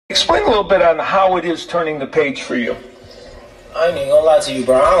Explain a little bit on how it is turning the page for you. I ain't even gonna lie to you,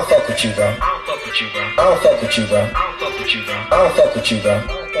 bro. I don't fuck with you, bro. I don't fuck with you, bro. I don't fuck with you, bro. I don't fuck with you, bro. I don't fuck with you, bro.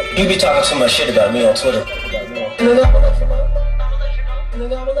 You be talking too much shit about me on Twitter. Nigga, I'ma let you know.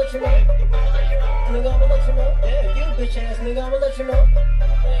 Nigga, I'ma let you know. Nigga, I'ma let you know. Yeah, you bitch ass nigga, I'ma let you know.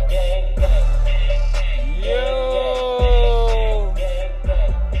 Yo,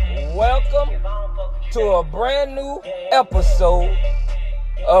 welcome to a brand new episode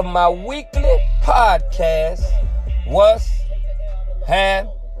of my weekly podcast, What's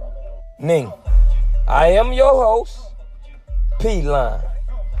Happening? I am your host, P-Line.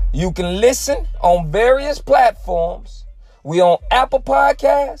 You can listen on various platforms. We on Apple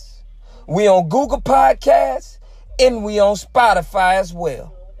Podcasts, we on Google Podcasts, and we on Spotify as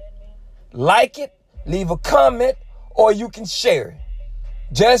well. Like it, leave a comment, or you can share it.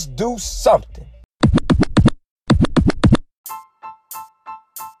 Just do something.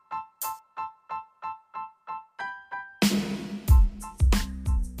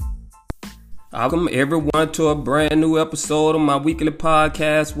 Welcome everyone to a brand new episode of my weekly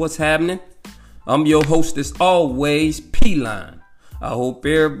podcast, What's Happening? I'm your host as always, P-Line. I hope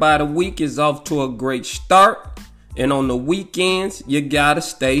everybody week is off to a great start. And on the weekends, you gotta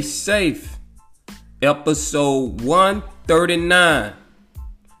stay safe. Episode 139.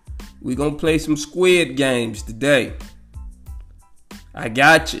 We're gonna play some Squid Games today. I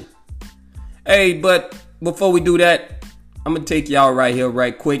got you. Hey, but before we do that, I'm going to take y'all right here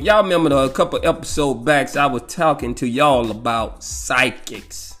right quick. Y'all remember a couple episodes back, I was talking to y'all about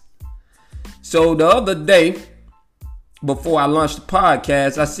psychics. So the other day, before I launched the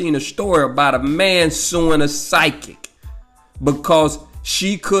podcast, I seen a story about a man suing a psychic because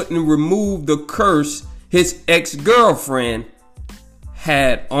she couldn't remove the curse his ex-girlfriend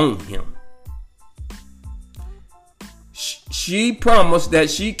had on him. She promised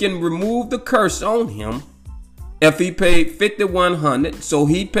that she can remove the curse on him if he paid $5,100. So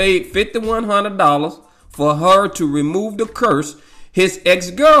he paid $5,100 for her to remove the curse his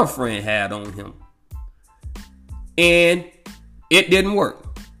ex-girlfriend had on him. And it didn't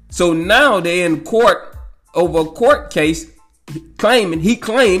work. So now they're in court over a court case he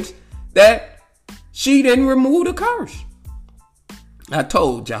claims that she didn't remove the curse. I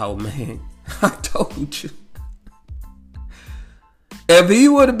told y'all, man. I told you. If he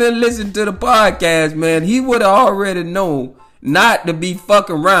would have been listening to the podcast, man, he would have already known not to be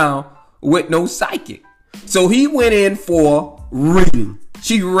fucking around with no psychic. So he went in for reading.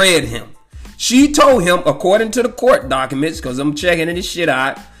 She read him. She told him, according to the court documents, because I'm checking this shit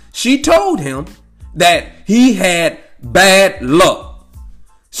out, she told him that he had bad luck.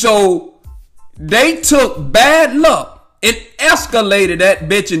 So they took bad luck and escalated that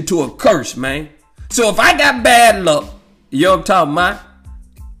bitch into a curse, man. So if I got bad luck, you know what I'm talking about?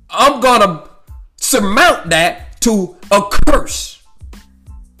 I'm gonna surmount that to a curse.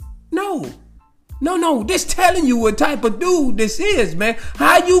 No. This telling you what type of dude this is, man.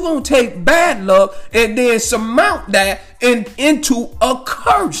 How you gonna take bad luck and then surmount that into a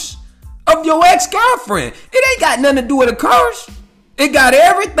curse of your ex-girlfriend? It ain't got nothing to do with a curse. It got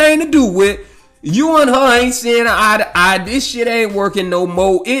everything to do with you and her ain't seeing eye to eye. This shit ain't working no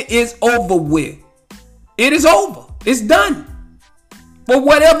more. It is over with. It is over. It's done. For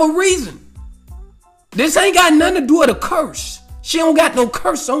whatever reason. This ain't got nothing to do with a curse. She don't got no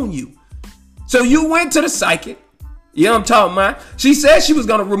curse on you. So you went to the psychic. You know what I'm talking about? She said she was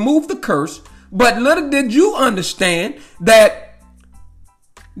going to remove the curse. But little did you understand that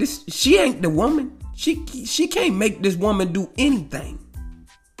she ain't the woman. She can't make this woman do anything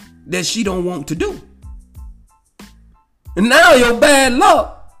that she don't want to do. And now your bad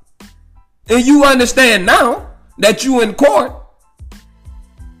luck. And you understand now that you in court.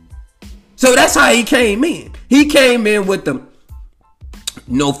 So that's how he came in. He came in with the,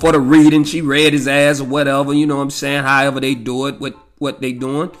 for the reading. She read his ass or whatever, you know what I'm saying? However they do it, what they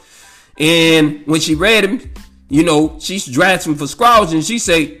doing. And when she read him, she's dressing for scrolls and she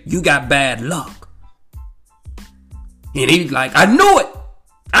say, you got bad luck. And he's like, I knew it.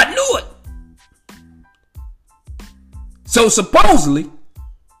 So supposedly,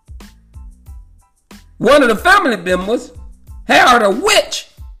 one of the family members hired a witch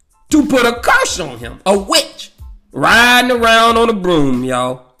to put a curse on him. A witch. Riding around on a broom,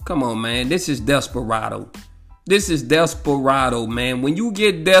 y'all. Come on, man. This is desperado. This is desperado, man. When you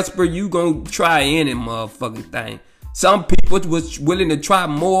get desperate, you gonna try any motherfucking thing. Some people was willing to try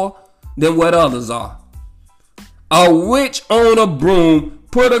more than what others are. A witch on a broom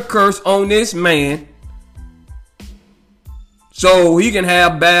put a curse on this man so he can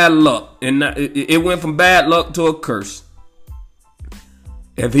have bad luck. And it went from bad luck to a curse.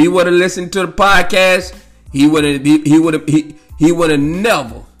 If he would have listened to the podcast, he would have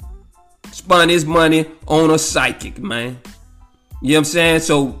never spent his money on a psychic, man. You know what I'm saying?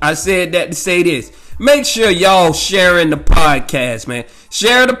 So I said that to say this. Make sure y'all sharing the podcast, man.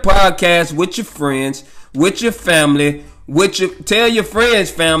 Share the podcast with your friends, with your family, tell your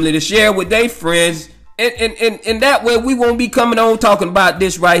friends' family to share with their friends. And that way we won't be coming on talking about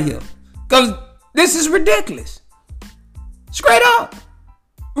this right here. Because this is ridiculous. Straight up.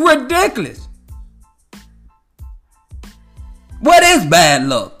 Ridiculous. What is bad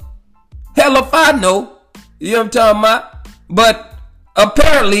luck? Hell if I know. You know what I'm talking about? But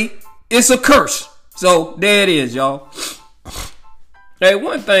apparently it's a curse. So there it is, y'all. Hey,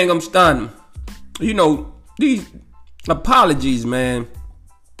 one thing I'm stunned. You know, these apologies, man.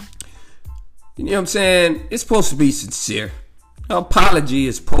 You know what I'm saying? It's supposed to be sincere. An apology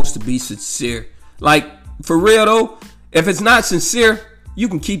is supposed to be sincere. Like, for real though, if it's not sincere, you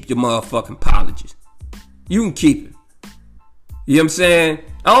can keep your motherfucking apologies. You can keep it. You know what I'm saying?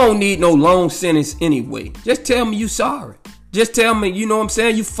 I don't need no long sentence anyway. Just tell me you sorry. Just tell me, you know what I'm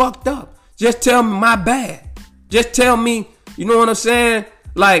saying, you fucked up. Just tell me my bad. Just tell me, you know what I'm saying?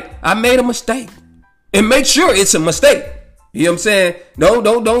 Like, I made a mistake. And make sure it's a mistake. You know what I'm saying?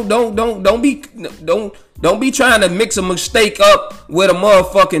 Don't be trying to mix a mistake up with a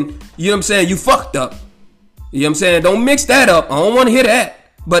motherfucking, you know what I'm saying, you fucked up. You know what I'm saying? Don't mix that up. I don't want to hear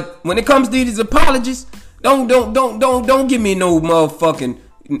that. But when it comes to these apologies, don't give me no motherfucking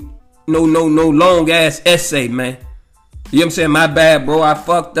no long ass essay, man. You know what I'm saying? My bad, bro. I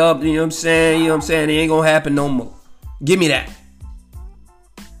fucked up. You know what I'm saying? You know what I'm saying? It ain't gonna happen no more. Give me that.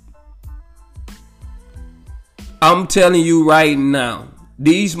 I'm telling you right now,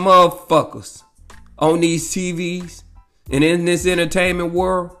 these motherfuckers on these TVs and in this entertainment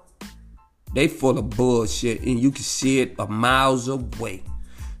world, they full of bullshit and you can see it a miles away.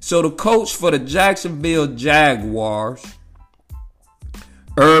 So the coach for the Jacksonville Jaguars,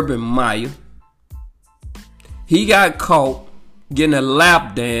 Urban Meyer, he got caught getting a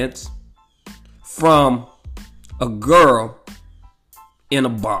lap dance from a girl in a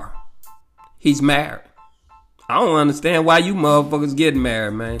bar. He's married. I don't understand why you motherfuckers getting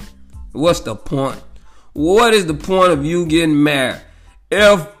married, man. What's the point? What is the point of you getting married?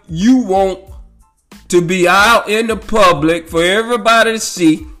 If you want to be out in the public for everybody to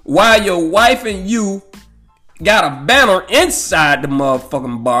see while your wife and you got a banner inside the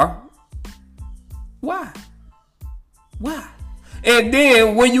motherfucking bar. Why? Why? And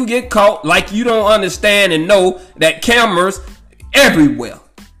then when you get caught, like you don't understand and know that cameras everywhere.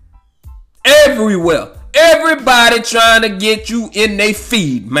 Everywhere. Everybody trying to get you in their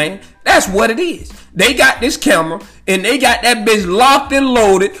feed, man. That's what it is. They got this camera and they got that bitch locked and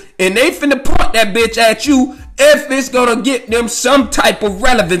loaded and they finna point that bitch at you if it's gonna get them some type of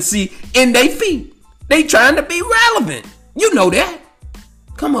relevancy in their feed. They trying to be relevant. You know that.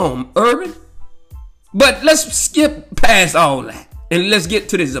 Come on, Urban. But let's skip past all that and let's get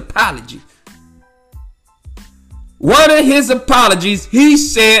to this apology. One of his apologies, he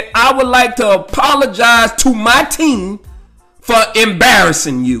said, I would like to apologize to my team for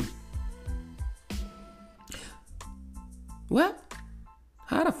embarrassing you. What?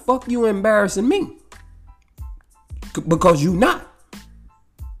 How the fuck you embarrassing me? Because you not.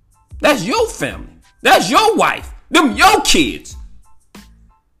 That's your family. That's your wife. Them your kids.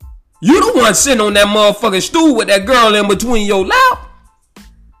 You the one sitting on that motherfucking stool with that girl in between your lap.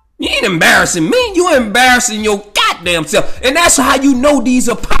 You ain't embarrassing me. You embarrassing your goddamn self. And that's how you know these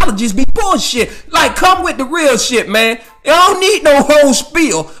apologies be bullshit. Like, come with the real shit, man. You don't need no whole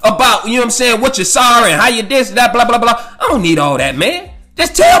spiel about, you know what I'm saying, what you're sorry and how you this, that, blah, blah, blah. I don't need all that, man.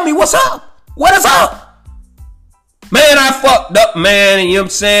 Just tell me what's up. What is up? Man, I fucked up, man, you know what I'm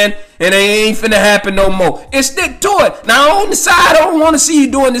saying? And it ain't finna happen no more. And stick to it. Now, on the side, I don't want to see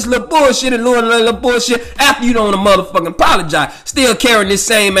you doing this little bullshit and little bullshit after you don't motherfucking apologize. Still carrying this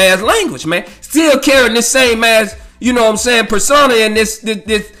same ass language, man. Still carrying this same ass, you know what I'm saying, persona and this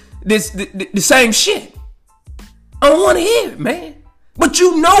same shit. I don't want to hear it, man. But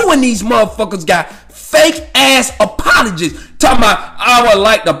you know when these motherfuckers got fake ass apologies. Talking about, I would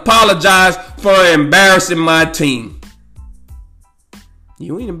like to apologize for embarrassing my team.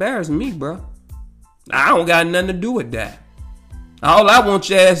 You ain't embarrassing me, bro. I don't got nothing to do with that. All I want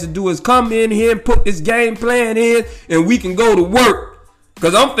your ass to do is come in here and put this game plan in and we can go to work.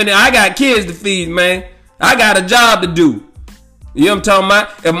 Cause I got kids to feed, man. I got a job to do. You know what I'm talking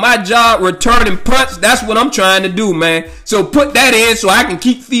about? If my job returning punts, that's what I'm trying to do, man. So put that in so I can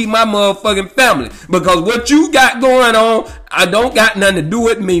keep feeding my motherfucking family. Because what you got going on, I don't got nothing to do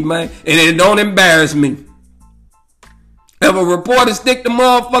with me, man. And it don't embarrass me. If a reporter stick the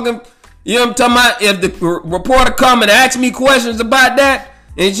motherfucking, you know what I'm talking about? If the reporter come and ask me questions about that,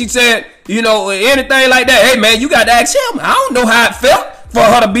 and she said, you know, anything like that, hey man, you got to ask him. I don't know how it felt for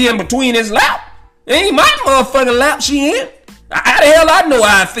her to be in between his lap. It ain't my motherfucking lap she in. How the hell I know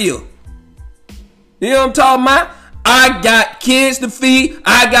how I feel? You know what I'm talking about? I got kids to feed.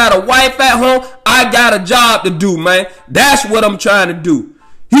 I got a wife at home. I got a job to do, man. That's what I'm trying to do.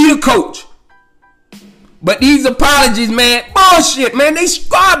 He the coach. But these apologies, man, bullshit, man. They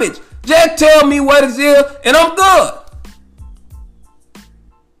garbage. Just tell me what it is and I'm good.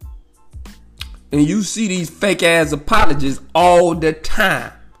 And you see these fake ass apologies all the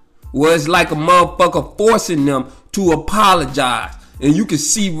time. Where it's like a motherfucker forcing them to apologize. And you can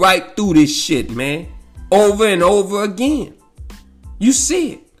see right through this shit, man. Over and over again. You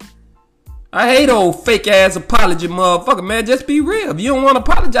see it. I hate old fake ass apology motherfucker, man. Just be real. If you don't want to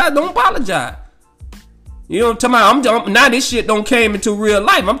apologize, don't apologize. You know what I'm talking about? Now this shit don't came into real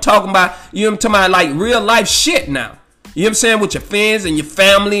life. I'm talking about, you know what I'm talking about, like real life shit now. You know what I'm saying? With your friends and your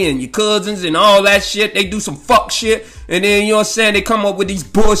family and your cousins and all that shit. They do some fuck shit. And then, you know what I'm saying, they come up with these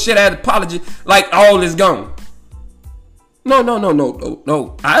bullshit ass apologies like all is gone.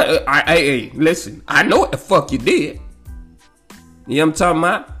 No. Hey, listen. I know what the fuck you did. You know what I'm talking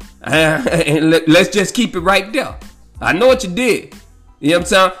about? And let's just keep it right there. I know what you did. You know what I'm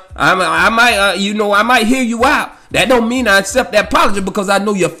saying? I might, I might hear you out. That don't mean I accept that apology because I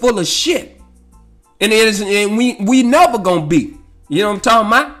know you're full of shit. And we never gonna be. You know what I'm talking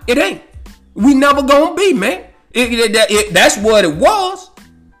about? It ain't. We never gonna be, man. That's what it was.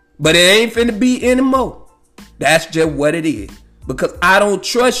 But it ain't finna be anymore. That's just what it is. Because I don't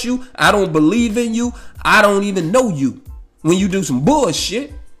trust you. I don't believe in you. I don't even know you. When you do some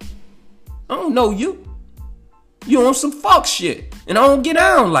bullshit. I don't know you. You on some fuck shit. And I don't get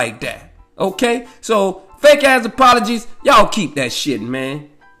down like that. Okay? So, fake ass apologies. Y'all keep that shit, man.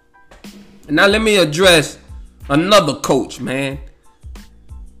 And now let me address another coach, man.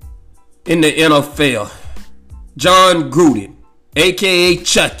 In the NFL. Jon Gruden. A.K.A.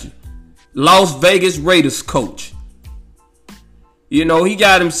 Chucky. Las Vegas Raiders coach. You know, he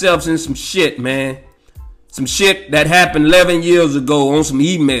got himself in some shit, man. Some shit that happened 11 years ago on some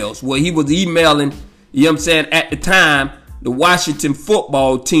emails where he was emailing, you know what I'm saying, at the time, the Washington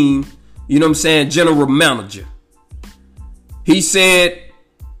football team, you know what I'm saying, general manager. He said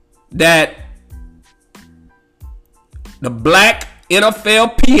that the black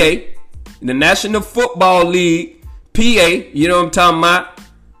NFL PA, the National Football League PA, you know what I'm talking about,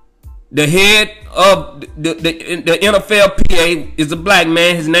 the head of the NFL PA is a black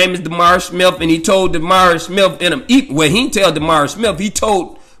man. His name is DeMar Smith, and he told DeMar Smith he didn't tell DeMar Smith. He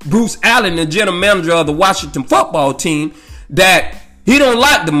told Bruce Allen, the general manager of the Washington football team, that he don't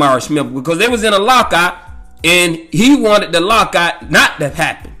like DeMar Smith because they was in a lockout, and he wanted the lockout not to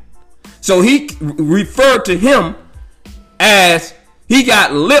happen. So he referred to him as he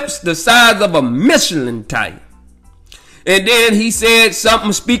got lips the size of a Michelin tire. And then he said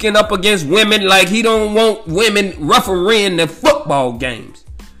something speaking up against women, like he don't want women refereeing the football games.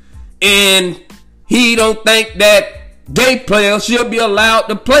 And he don't think that gay players should be allowed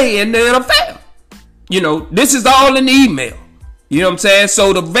to play in the NFL. You know, this is all in the email. You know what I'm saying?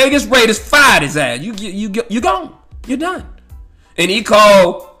 So the Vegas Raiders fired his ass. You gone. You're done. And he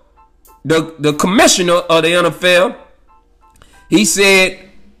called the commissioner of the NFL. He said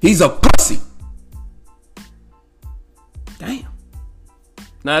he's a pussy. Damn.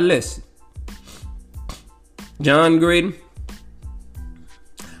 Now listen. Jon Gruden,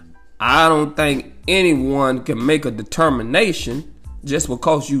 I don't think anyone can make a determination just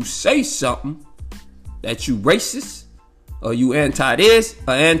because you say something that you racist or you anti this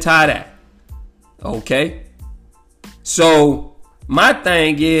or anti that. Okay? So my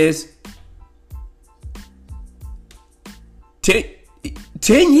thing is 10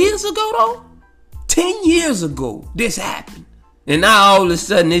 years ago though? 10 years ago, this happened. And now all of a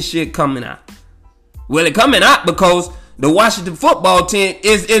sudden this shit coming out. Well, it coming out because the Washington football team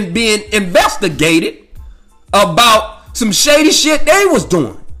is being investigated about some shady shit they was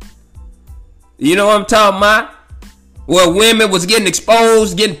doing. You know what I'm talking about? Where women was getting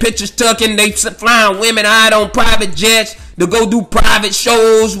exposed, getting pictures taken. They flying women out on private jets to go do private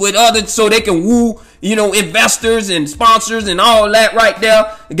shows with others so they can woo, you know, investors and sponsors and all that right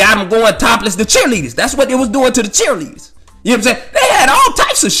there. Got them going topless. The cheerleaders. That's what they was doing to the cheerleaders. You know what I'm saying? They had all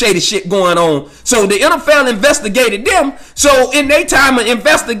types of shady shit going on. So the NFL investigated them. So in their time of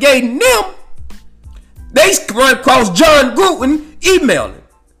investigating them, they run across Jon Gruden emailing.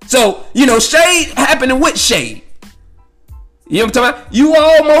 So, you know, shade happening with shade. You know what I'm talking about? You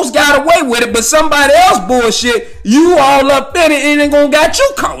almost got away with it, but somebody else bullshit, you all up in it, and it gonna got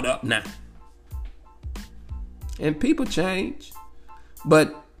you caught up now. And people change,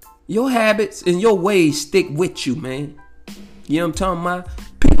 but your habits and your ways stick with you, man. You know what I'm talking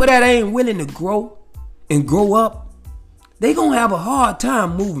about? People that ain't willing to grow and grow up, they gonna have a hard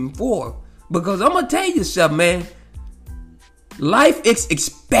time moving forward. Because I'm gonna tell you something, man. Life is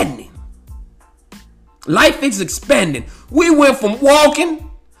expanding. Life is expanding. We went from walking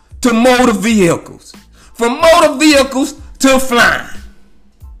to motor vehicles. From motor vehicles to flying.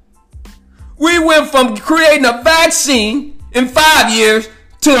 We went from creating a vaccine in 5 years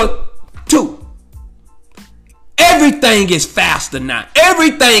to 2. Everything is faster now.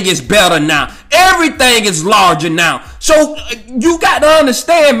 Everything is better now. Everything is larger now. So you got to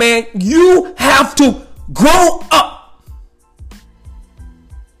understand, man, you have to grow up.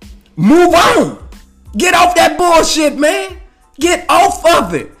 Move on. Get off that bullshit, man. Get off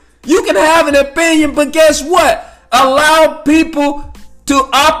of it. You can have an opinion, but guess what? Allow people to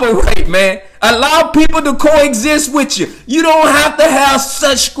operate, man. Allow people to coexist with you. You don't have to have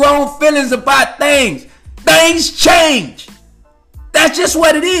such strong feelings about things. Things change. That's just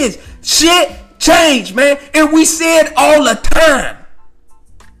what it is. Shit change, man. And we see it all the time.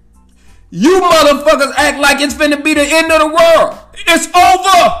 You motherfuckers act like it's finna be the end of the world. It's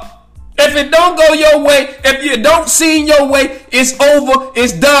over. If it don't go your way, if you don't see your way, it's over,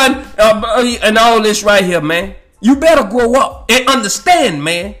 it's done, and all this right here, man. You better grow up and understand,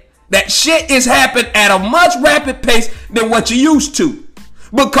 man, that shit is happening at a much rapid pace than what you used to.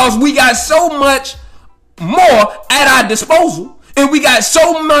 Because we got so much more at our disposal, and we got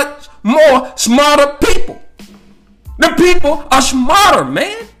so much more smarter people. The people are smarter,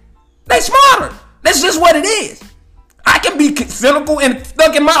 man. They smarter. That's just what it is. I can be cynical and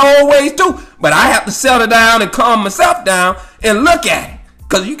stuck in my own ways too, but I have to settle down and calm myself down and look at it.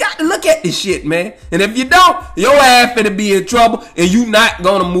 Cause you got to look at this shit, man. And if you don't, your ass finna be in trouble and you not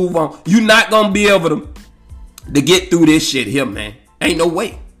gonna move on. You not gonna be able to get through this shit here, man. Ain't no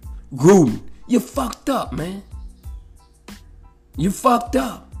way. Gruden, you fucked up, man. You fucked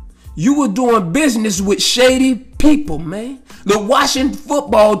up. You were doing business with shady people, man. The Washington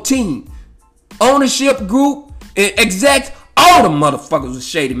football team, ownership group, execs, all the motherfuckers was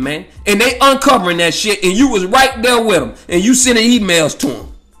shady, man. And they uncovering that shit, and you was right there with them. And you sending emails to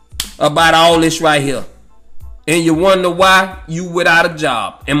them about all this right here. And you wonder why you without a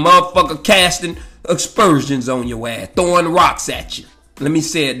job. And motherfucker casting aspersions on your ass, throwing rocks at you. Let me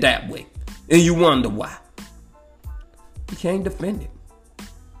say it that way. And you wonder why. You can't defend it.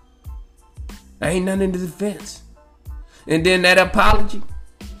 There ain't nothing in the defense. And then that apology,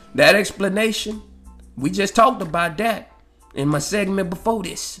 that explanation, we just talked about that in my segment before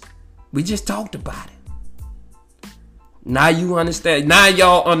this. We just talked about it. Now you understand. Now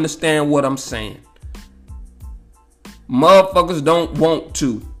y'all understand what I'm saying. Motherfuckers don't want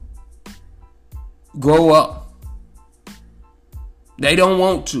to grow up. They don't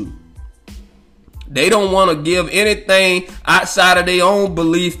want to. They don't want to give anything outside of their own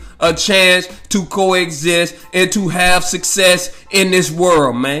belief a chance to coexist and to have success in this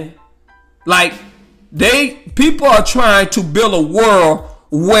world, man. Like, people are trying to build a world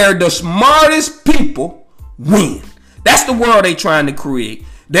where the smartest people win. That's the world they trying to create.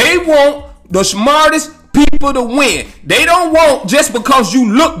 They want the smartest people to win. They don't want just because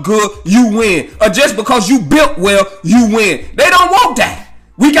you look good, you win. Or just because you built well, you win. They don't want that.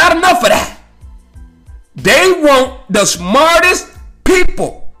 We got enough of that. They want the smartest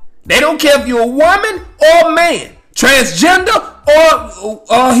people. They don't care if you're a woman or a man, transgender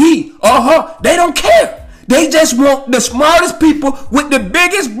or he or her. They don't care. They just want the smartest people with the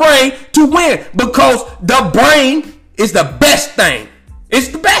biggest brain to win, because the brain is the best thing. It's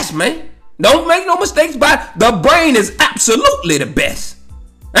the best, man. Don't make no mistakes about it. The brain is absolutely the best.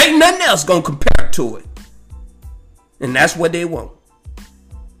 Ain't nothing else gonna compare to it. And that's what they want.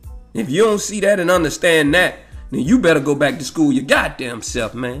 If you don't see that and understand that, then you better go back to school your goddamn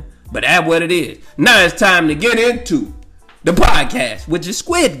self, man. But that's what it is. Now it's time to get into the podcast, which is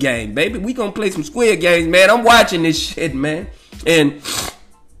Squid Game, baby. We gonna play some Squid Games, man. I'm watching this shit, man. And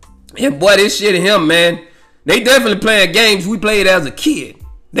boy, this shit and him, man, they definitely playing games we played as a kid.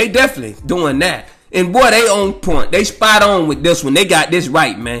 They definitely doing that. And boy, they on point. They spot on with this one. They got this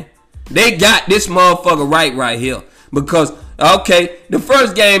right, man. They got this motherfucker right here. Because, okay, the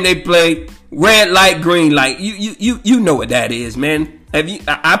first game they played, red light, green light. You know what that is, man. Have you?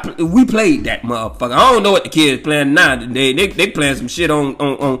 We played that motherfucker. I don't know what the kids playing now today. They playing some shit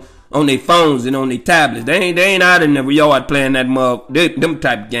on their phones and on their tablets. They ain't out in the yard playing that them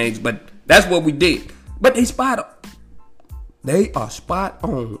type of games. But that's what we did. But they spot They are spot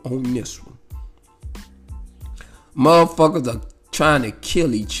on this one. Motherfuckers are trying to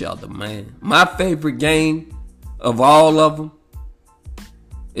kill each other, man. My favorite game of all of them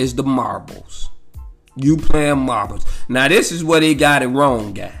is the marbles. You playing marbles. Now, this is where they got it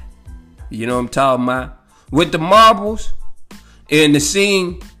wrong, guy. You know what I'm talking about? With the marbles, in the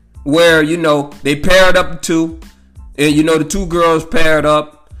scene where, you know, they paired up the two, and, you know, the two girls paired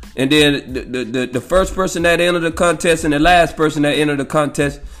up, and then the first person that entered the contest and the last person that entered the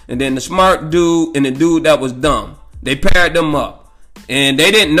contest, and then the smart dude and the dude that was dumb. They paired them up, and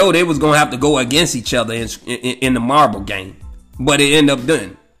they didn't know they was going to have to go against each other in the marble game, but it ended up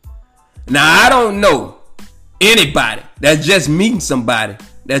doing. Now, I don't know anybody that's just meeting somebody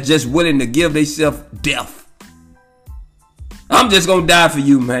that's just willing to give themselves death. I'm just going to die for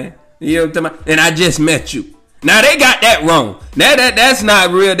you, man. You know what I'm talking about? And I just met you. Now, they got that wrong. That's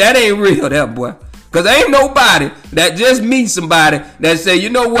not real. That ain't real, that boy. Because ain't nobody that just meets somebody that say, you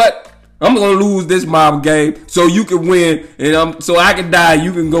know what? I'm going to lose this marble game so you can win, and so I can die,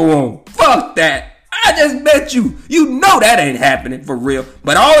 you can go on. Fuck that. I just met you. You know that ain't happening for real.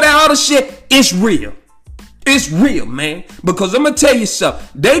 But all that other shit, it's real. It's real, man. Because I'm going to tell you something.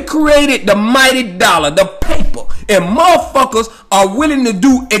 They created the mighty dollar, the paper. And motherfuckers are willing to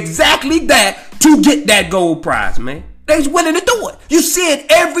do exactly that to get that gold prize, man. They's willing to do it. You see it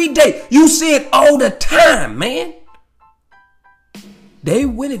every day. You see it all the time, man. They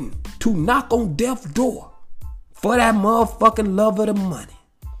willing to knock on death's door for that motherfucking love of the money.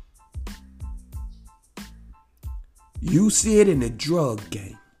 You see it in the drug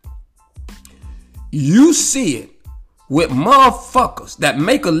game. You see it with motherfuckers that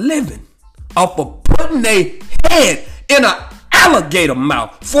make a living off of putting their head in an alligator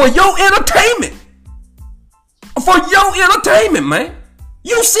mouth for your entertainment. For your entertainment, man.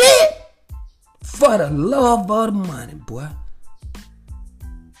 You see it? For the love of the money, boy.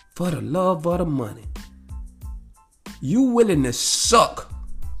 For the love of the money. You willing to suck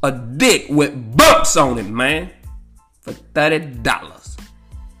a dick with bumps on it, man. For $30.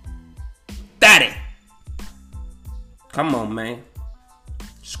 30. Come on, man.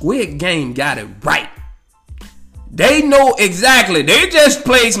 Squid Game got it right. They know exactly. They just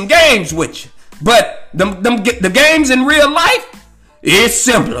play some games with you. But the games in real life, it's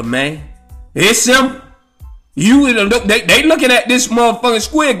simpler, man. It's simple. They looking at this motherfucking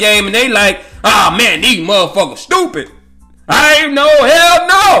Squid Game and they like, ah, man, these motherfuckers stupid. I ain't no, hell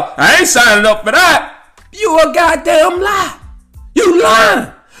no. I ain't signing up for that. You a goddamn lie. You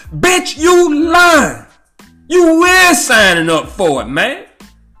lying. Bitch, you lying. You is signing up for it, man.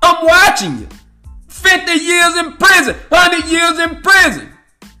 I'm watching you. 50 years in prison. 100 years in prison.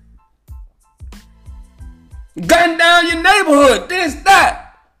 Gun down your neighborhood. This,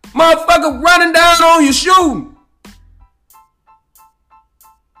 that. Motherfucker running down on you shooting.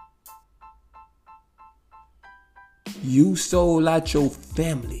 You sold out your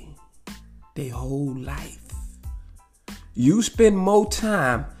family their whole life. You spend more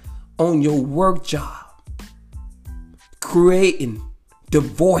time on your work job creating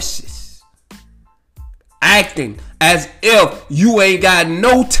divorces, acting as if you ain't got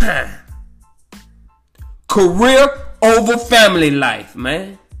no time. Career over family life,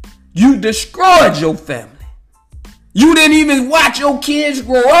 man. You destroyed your family. You didn't even watch your kids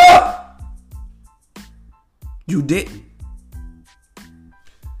grow up. You didn't.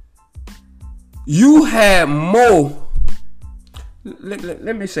 You had more.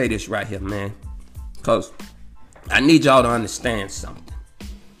 Let me say this right here, man. Because I need y'all to understand something.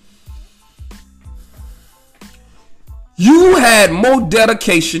 You had more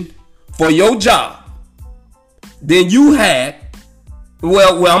dedication for your job than you had,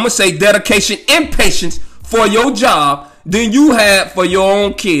 well, I'm going to say dedication and patience for your job than you had for your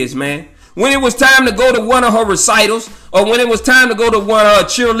own kids, man. When it was time to go to one of her recitals, or when it was time to go to one of her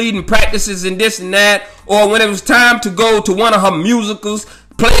cheerleading practices and this and that, or when it was time to go to one of her musicals,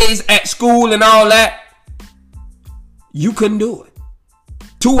 plays at school and all that, you couldn't do it.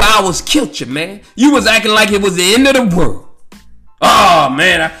 2 hours killed you, man. You was acting like it was the end of the world. Oh,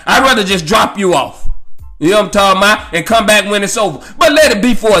 man, I'd rather just drop you off. You know what I'm talking about? And come back when it's over. But let it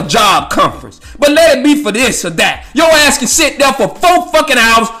be for a job conference. But let it be for this or that. Your ass can sit there for 4 fucking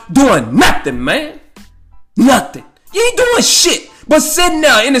hours doing nothing, man. Nothing. You ain't doing shit but sitting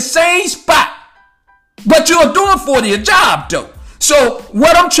there in the same spot. But you're doing for your job, though. So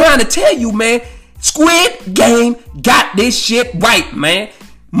what I'm trying to tell you, man, Squid Game got this shit right, man.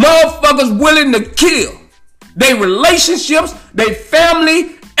 Motherfuckers willing to kill their relationships, their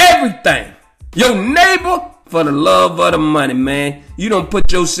family, everything. Your neighbor for the love of the money, man. You don't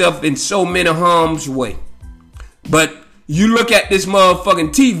put yourself in so many harm's way. But you look at this motherfucking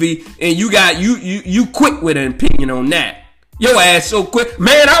TV and you quick with an opinion on that. Your ass so quick.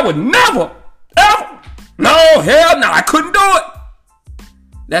 Man, I would never, ever. No, hell no, I couldn't do it.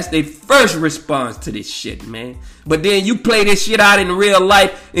 That's their first response to this shit, man. But then you play this shit out in real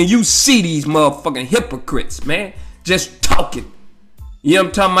life and you see these motherfucking hypocrites, man. Just talking. You know what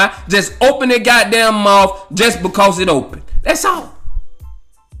I'm talking about? Just open their goddamn mouth just because it opened. That's all.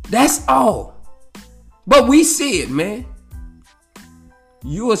 That's all. But we see it, man.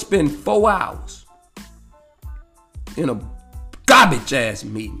 You will spend 4 hours in a garbage ass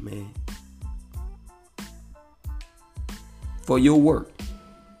meeting, man, for your work,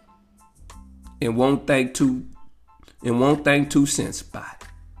 and won't think 2 cents about it.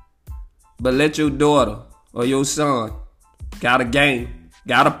 But let your daughter or your son got a game,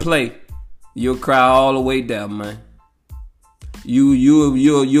 got to play, you'll cry all the way down, man.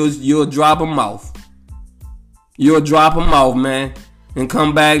 You'll drop them off. You'll drop them off, man, and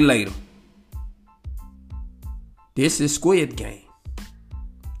come back later. This is Squid Game.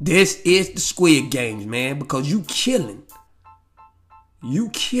 This is the Squid Games, man, because you killing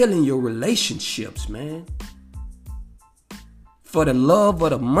your relationships, man, for the love of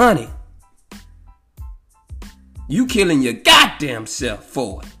the money. You killing your goddamn self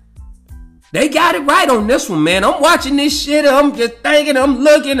for it. They got it right on this one, man. I'm watching this shit. I'm just thinking, I'm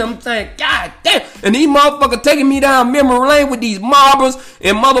looking, I'm saying, God damn. And these motherfuckers taking me down memory lane with these marbles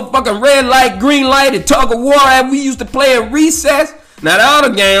and motherfucking red light, green light, and tug of war that we used to play in recess. Now the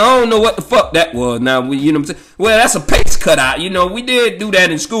other game, I don't know what the fuck that was. Now, you know what I'm saying? Well, that's a pace cutout. You know, we did do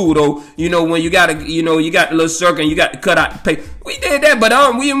that in school, though. You know, when you got the little circle and you got to cut out the pace. We did that, but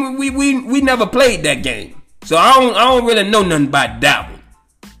we never played that game. So I don't really know nothing about that one.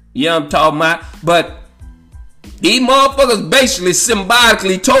 You know what I'm talking about? But these motherfuckers basically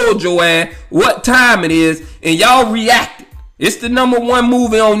symbolically told your ass what time it is, and y'all reacted. It's the #1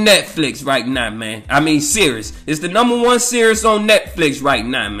 movie on Netflix right now, man. I mean, series. It's the #1 series on Netflix right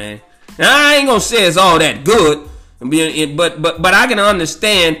now, man. Now, I ain't gonna say it's all that good, but I can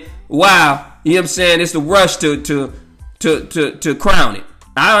understand why. You know what I'm saying? It's the rush to crown it.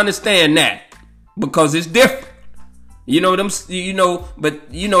 I understand that because it's different. You know them.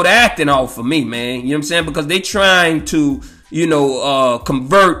 But the acting off for me, man. You know what I'm saying? Because they trying to,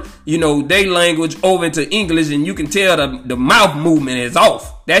 convert, their language over into English, and you can tell the mouth movement is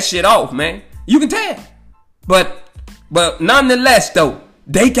off. That shit off, man. You can tell. But nonetheless, though,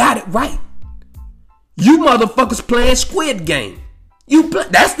 they got it right. You motherfuckers playing Squid Game.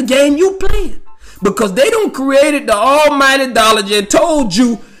 That's the game you playing. Because they done created the almighty dollar and told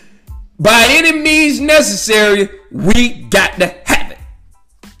you, by any means necessary, we got to have it.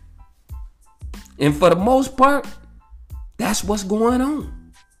 And for the most part, that's what's going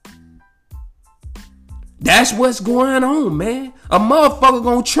on. That's what's going on, man. A motherfucker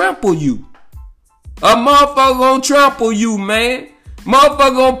gonna trample you. A motherfucker gonna trample you, man.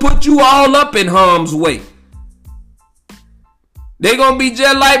 Motherfucker gonna put you all up in harm's way. They gonna be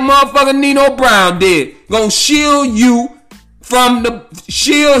just like motherfucker Nino Brown did. Gonna shield you from the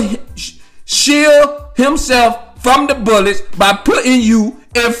shield himself from the bullets by putting you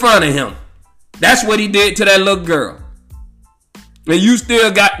in front of him. That's what he did to that little girl. And you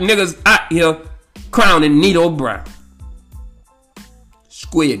still got niggas out here crowning Nino Brown.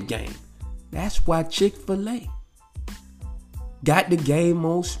 Squid Game. That's why Chick-fil-A got the game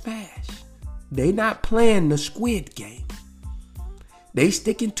on smash. They not playing the Squid Game. They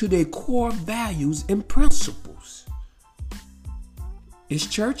sticking to their core values and principles. It's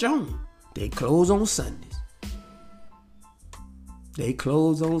church owned. They close on Sundays. They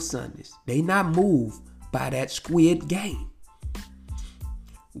close on Sundays. They not moved by that Squid Game.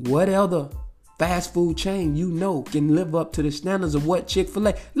 What other fast food chain can live up to the standards of what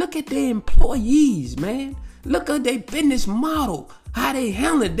Chick-fil-A? Look at their employees, man. Look at their business model. How they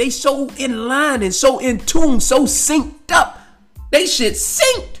handle it. They so in line and so in tune, so synced up. They shit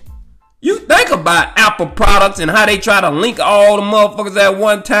synced. You think about Apple products and how they try to link all the motherfuckers at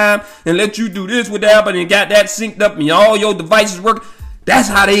one time and let you do this with Apple and got that synced up and all your devices work. That's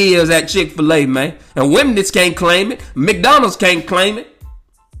how they is at Chick-fil-A, man. And Wendy's can't claim it. McDonald's can't claim it.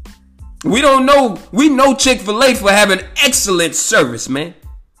 We don't know. We know Chick-fil-A for having excellent service, man.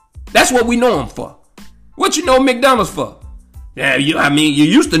 That's what we know them for. What you know McDonald's for? Yeah, you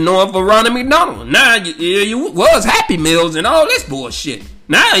used to know them for Ronald McDonald. Now you was Happy Meals and all this bullshit.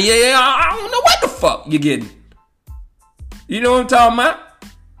 Now, I don't know what the fuck you're getting. You know what I'm talking about?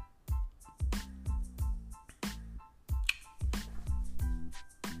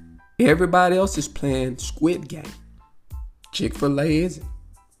 Everybody else is playing Squid Game. Chick-fil-A isn't.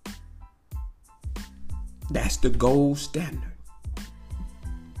 That's the gold standard.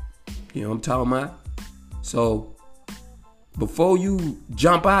 You know what I'm talking about? So, before you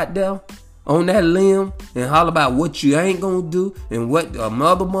jump out there on that limb and holler about what you ain't gonna do and what a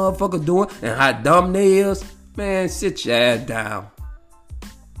motherfucker doing and how dumb they is, man, sit your ass down.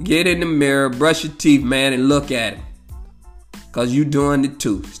 Get in the mirror, brush your teeth, man, and look at him. Cause you doing it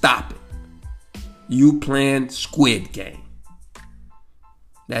too. Stop it. You playing Squid Game.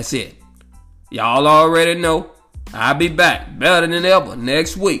 That's it. Y'all already know. I'll be back better than ever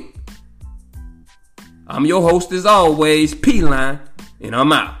next week. I'm your host as always, P-Line, and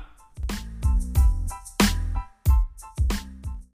I'm out.